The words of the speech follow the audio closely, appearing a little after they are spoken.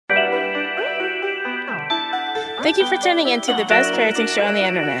Thank you for tuning in to the best parenting show on the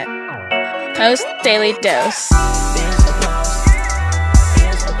internet. Post Daily Dose.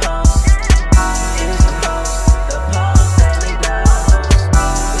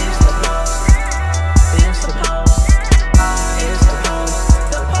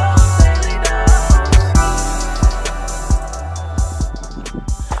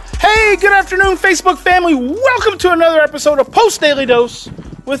 Hey, good afternoon, Facebook family. Welcome to another episode of Post Daily Dose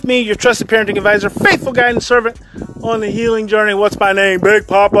with me, your trusted parenting advisor, faithful guide and servant on the healing journey. What's my name? Big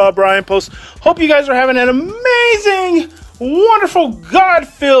Papa Brian Post. Hope you guys are having an amazing, wonderful,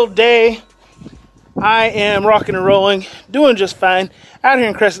 God-filled day. I am rocking and rolling, doing just fine out here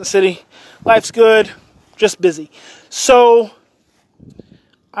in Crescent City. Life's good, just busy. So,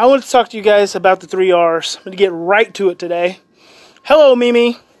 I want to talk to you guys about the 3 R's. I'm going to get right to it today. Hello,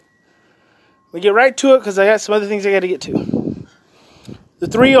 Mimi. We get right to it because I got some other things I got to get to. The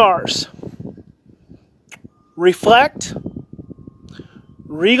 3 R's. Reflect,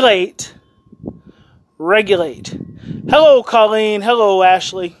 relate, regulate. Hello, Colleen. Hello,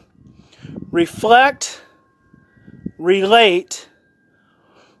 Ashley. Reflect, relate,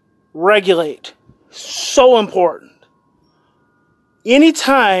 regulate. So important.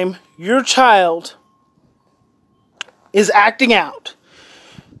 Anytime your child is acting out,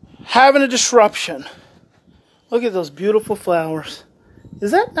 having a disruption. Look at those beautiful flowers.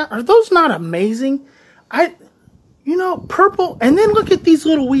 Are those not amazing? Purple. And then look at these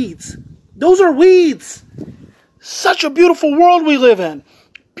little weeds. Those are weeds. Such a beautiful world we live in.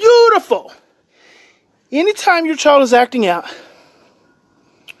 Beautiful. Anytime your child is acting out,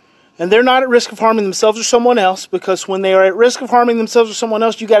 and they're not at risk of harming themselves or someone else, because when they are at risk of harming themselves or someone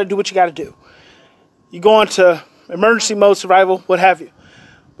else, you got to do what you got to do. You go into emergency mode, survival, what have you.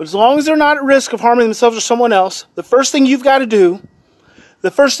 But as long as they're not at risk of harming themselves or someone else, the first thing you've got to do, the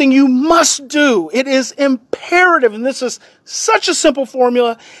first thing you must do, it is imperative, and this is such a simple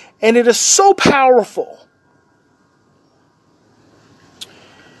formula, and it is so powerful.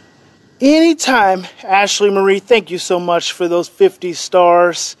 Anytime, Ashley Marie, thank you so much for those 50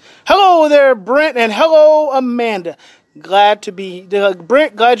 stars. Hello there, Brent, and hello, Amanda.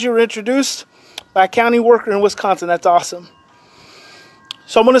 Brent, glad you were introduced by a county worker in Wisconsin. That's awesome.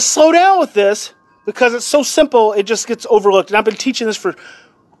 So I'm going to slow down with this because it's so simple, it just gets overlooked. And I've been teaching this for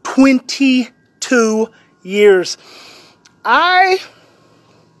 22 years. I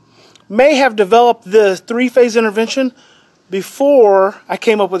may have developed the 3-phase intervention before I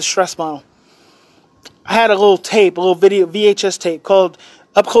came up with a stress model. I had a little video, VHS tape called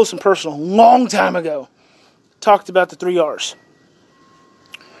Up Close and Personal, a long time ago. Talked about the 3 R's.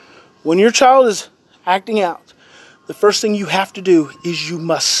 When your child is acting out, the first thing you have to do is you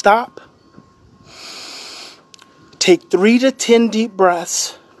must stop, take 3 to 10 deep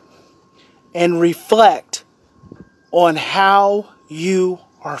breaths, and reflect on how you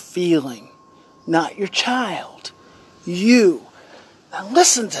are feeling. Not your child. You. Now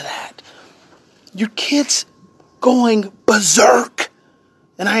listen to that. Your kid's going berserk.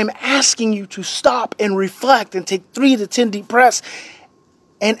 And I am asking you to stop and reflect and take 3 to 10 deep breaths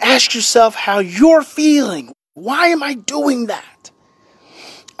and ask yourself how you're feeling. Why am I doing that?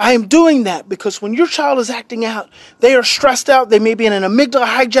 I am doing that because when your child is acting out, they are stressed out. They may be in an amygdala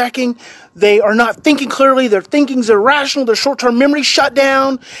hijacking. They are not thinking clearly. Their thinking's irrational. Their short-term memory shut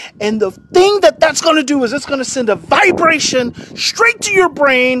down. And the thing that's going to do is it's going to send a vibration straight to your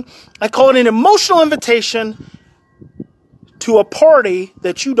brain. I call it an emotional invitation to a party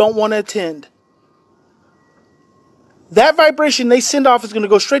that you don't want to attend. That vibration they send off is going to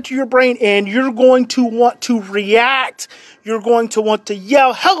go straight to your brain, and you're going to want to react. You're going to want to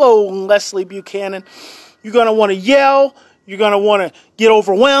yell. Hello, Leslie Buchanan. You're going to want to yell. You're going to want to get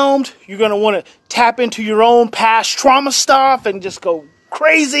overwhelmed. You're going to want to tap into your own past trauma stuff and just go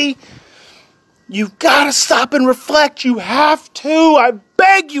crazy. You've got to stop and reflect. You have to. I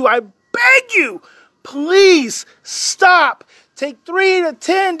beg you. Please stop. Take 3 to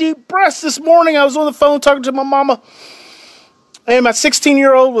 10 deep breaths. This morning I was on the phone talking to my mama. And my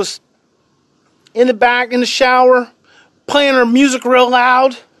 16-year-old was in the back in the shower playing her music real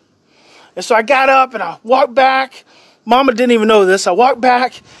loud. And so I got up and I walked back. Mama didn't even know this. I walked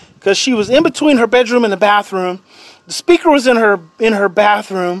back because she was in between her bedroom and the bathroom. The speaker was in her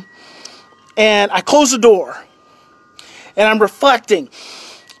bathroom. And I closed the door. And I'm reflecting.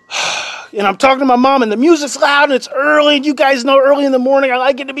 And I'm talking to my mom, and the music's loud, and it's early. And you guys know early in the morning I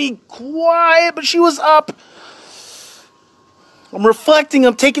like it to be quiet, but she was up. I'm reflecting.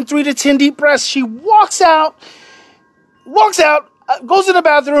 I'm taking 3 to 10 deep breaths. She walks out, goes in the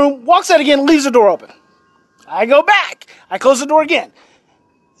bathroom, walks out again, leaves the door open. I go back. I close the door again.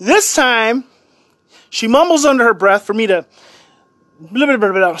 This time, She mumbles under her breath for me to,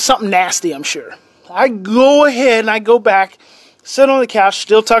 something nasty, I'm sure. I go ahead and I go back, sit on the couch,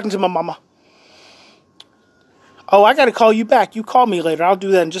 still talking to my mama. Oh, I got to call you back. You call me later. I'll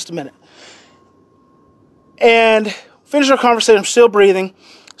do that in just a minute. And finish our conversation. I'm still breathing.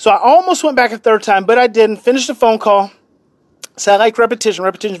 So I almost went back a third time, but I didn't. Finished the phone call. So I like repetition.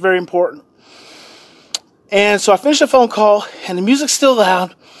 Repetition is very important. And so I finished the phone call, and the music's still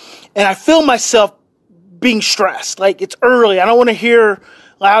loud, and I feel myself being stressed. Like, it's early. I don't want to hear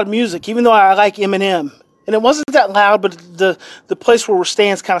loud music, even though I like Eminem. And it wasn't that loud, but the place where we're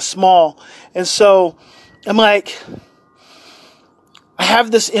staying is kind of small. And so I'm like, I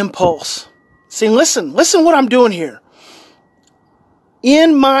have this impulse saying, listen what I'm doing here.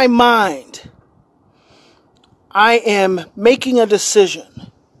 In my mind, I am making a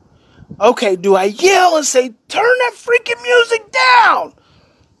decision. Okay, do I yell and say, turn that freaking music down?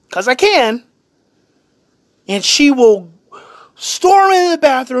 Because I can. And she will storm into the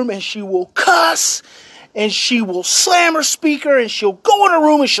bathroom and she will cuss and she will slam her speaker and she'll go in her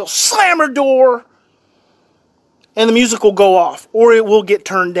room and she'll slam her door. And the music will go off, or it will get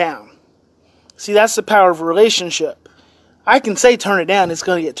turned down. See, that's the power of a relationship. I can say turn it down, it's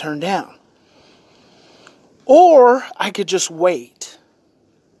going to get turned down. Or I could just wait.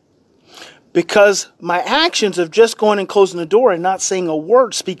 Because my actions of just going and closing the door and not saying a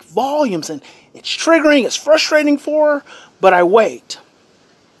word speak volumes, and it's triggering, it's frustrating for her, but I wait.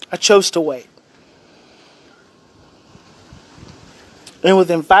 I chose to wait. And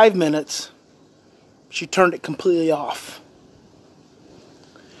within 5 minutes, she turned it completely off.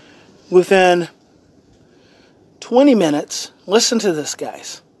 Within 20 minutes, listen to this,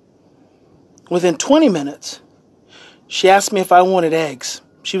 guys. Within 20 minutes, she asked me if I wanted eggs.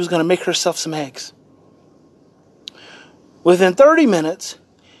 She was going to make herself some eggs. Within 30 minutes,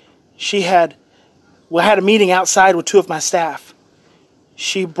 we had a meeting outside with 2 of my staff.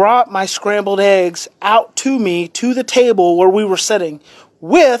 She brought my scrambled eggs out to me, to the table where we were sitting,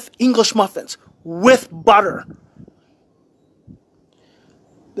 with English muffins, with butter.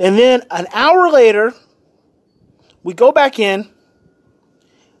 And then an hour later, we go back in.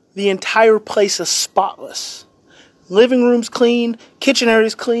 The entire place is spotless. Living room's clean, kitchen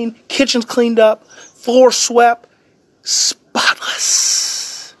area's clean, kitchen's cleaned up, floor swept,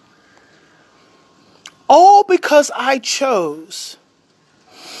 spotless. All because I chose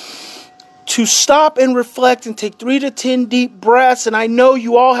to stop and reflect and take 3 to 10 deep breaths. And I know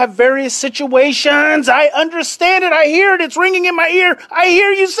you all have various situations. I understand it. I hear it. It's ringing in my ear. I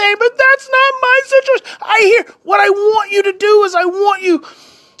hear you say, but that's not my situation. I hear what I want you to do is I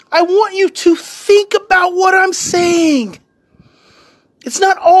want you to think about what I'm saying. It's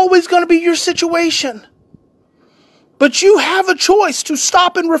not always going to be your situation. But you have a choice to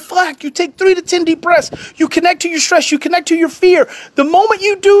stop and reflect. You take 3 to 10 deep breaths. You connect to your stress. You connect to your fear. The moment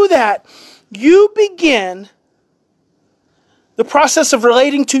you do that, you begin the process of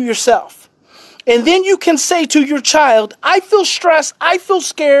relating to yourself. And then you can say to your child, I feel stressed. I feel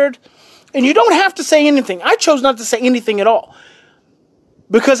scared. And you don't have to say anything. I chose not to say anything at all.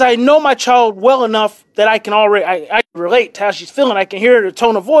 Because I know my child well enough that I can already, I relate to how she's feeling. I can hear her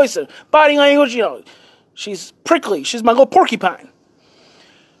tone of voice and body language. You know, she's prickly. She's my little porcupine.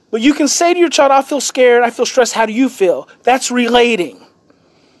 But you can say to your child, I feel scared. I feel stressed. How do you feel? That's relating.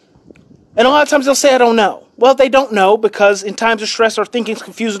 And a lot of times they'll say, I don't know. Well, they don't know because in times of stress, our thinking's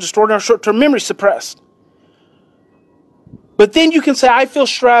confused and distorted, our short-term memory suppressed. But then you can say, I feel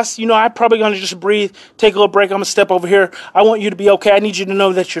stressed. You know, I'm probably going to just breathe, take a little break. I'm going to step over here. I want you to be okay. I need you to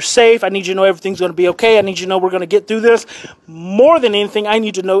know that you're safe. I need you to know everything's going to be okay. I need you to know we're going to get through this. More than anything, I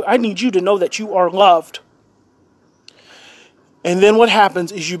need you to know that you are loved. And then what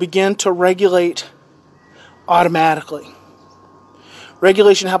happens is you begin to regulate automatically.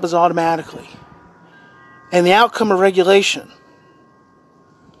 Regulation happens automatically. And the outcome of regulation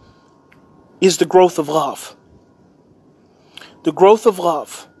is the growth of love. The growth of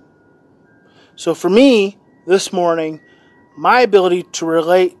love. So for me, this morning, my ability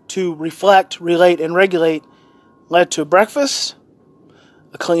to reflect, relate, and regulate led to breakfast,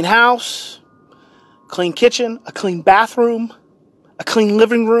 a clean house, clean kitchen, a clean bathroom, a clean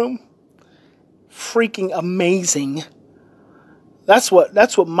living room. Freaking amazing. That's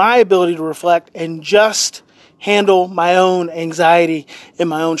what my ability to reflect and just handle my own anxiety and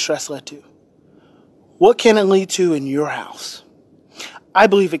my own stress led to. What can it lead to in your house? I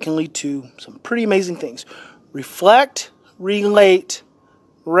believe it can lead to some pretty amazing things. Reflect, relate,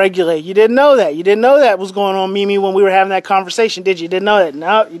 regulate. You didn't know that. You didn't know that was going on, Mimi, when we were having that conversation, did you? You didn't know that.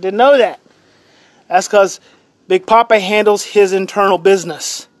 No, you didn't know that. That's because Big Papa handles his internal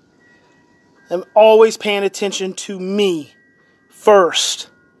business. am always paying attention to me first,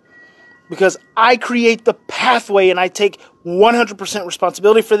 because I create the pathway and I take 100%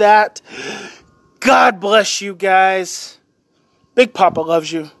 responsibility for that. God bless you guys. Big Papa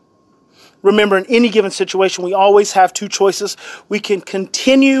loves you. Remember, in any given situation, we always have two choices. We can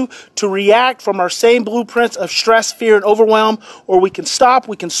continue to react from our same blueprints of stress, fear, and overwhelm, or we can stop,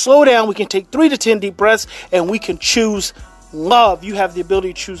 we can slow down, we can take 3 to 10 deep breaths, and we can choose love. You have the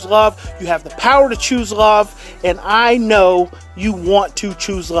ability to choose love. You have the power to choose love, and I know you want to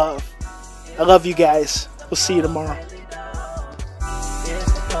choose love. I love you guys. We'll see you tomorrow.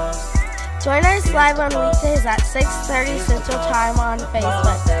 Join us live on weekdays at 6:30 Central Time on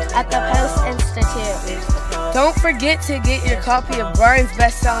Facebook at the Post Institute. Don't forget to get your copy of Brian's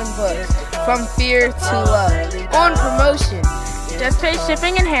best-selling book, From Fear to Love, on promotion. Just pay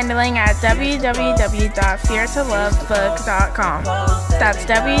shipping and handling at www.feartolovebook.com. That's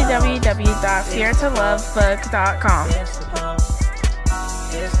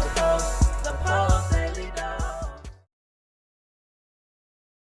www.feartolovebook.com.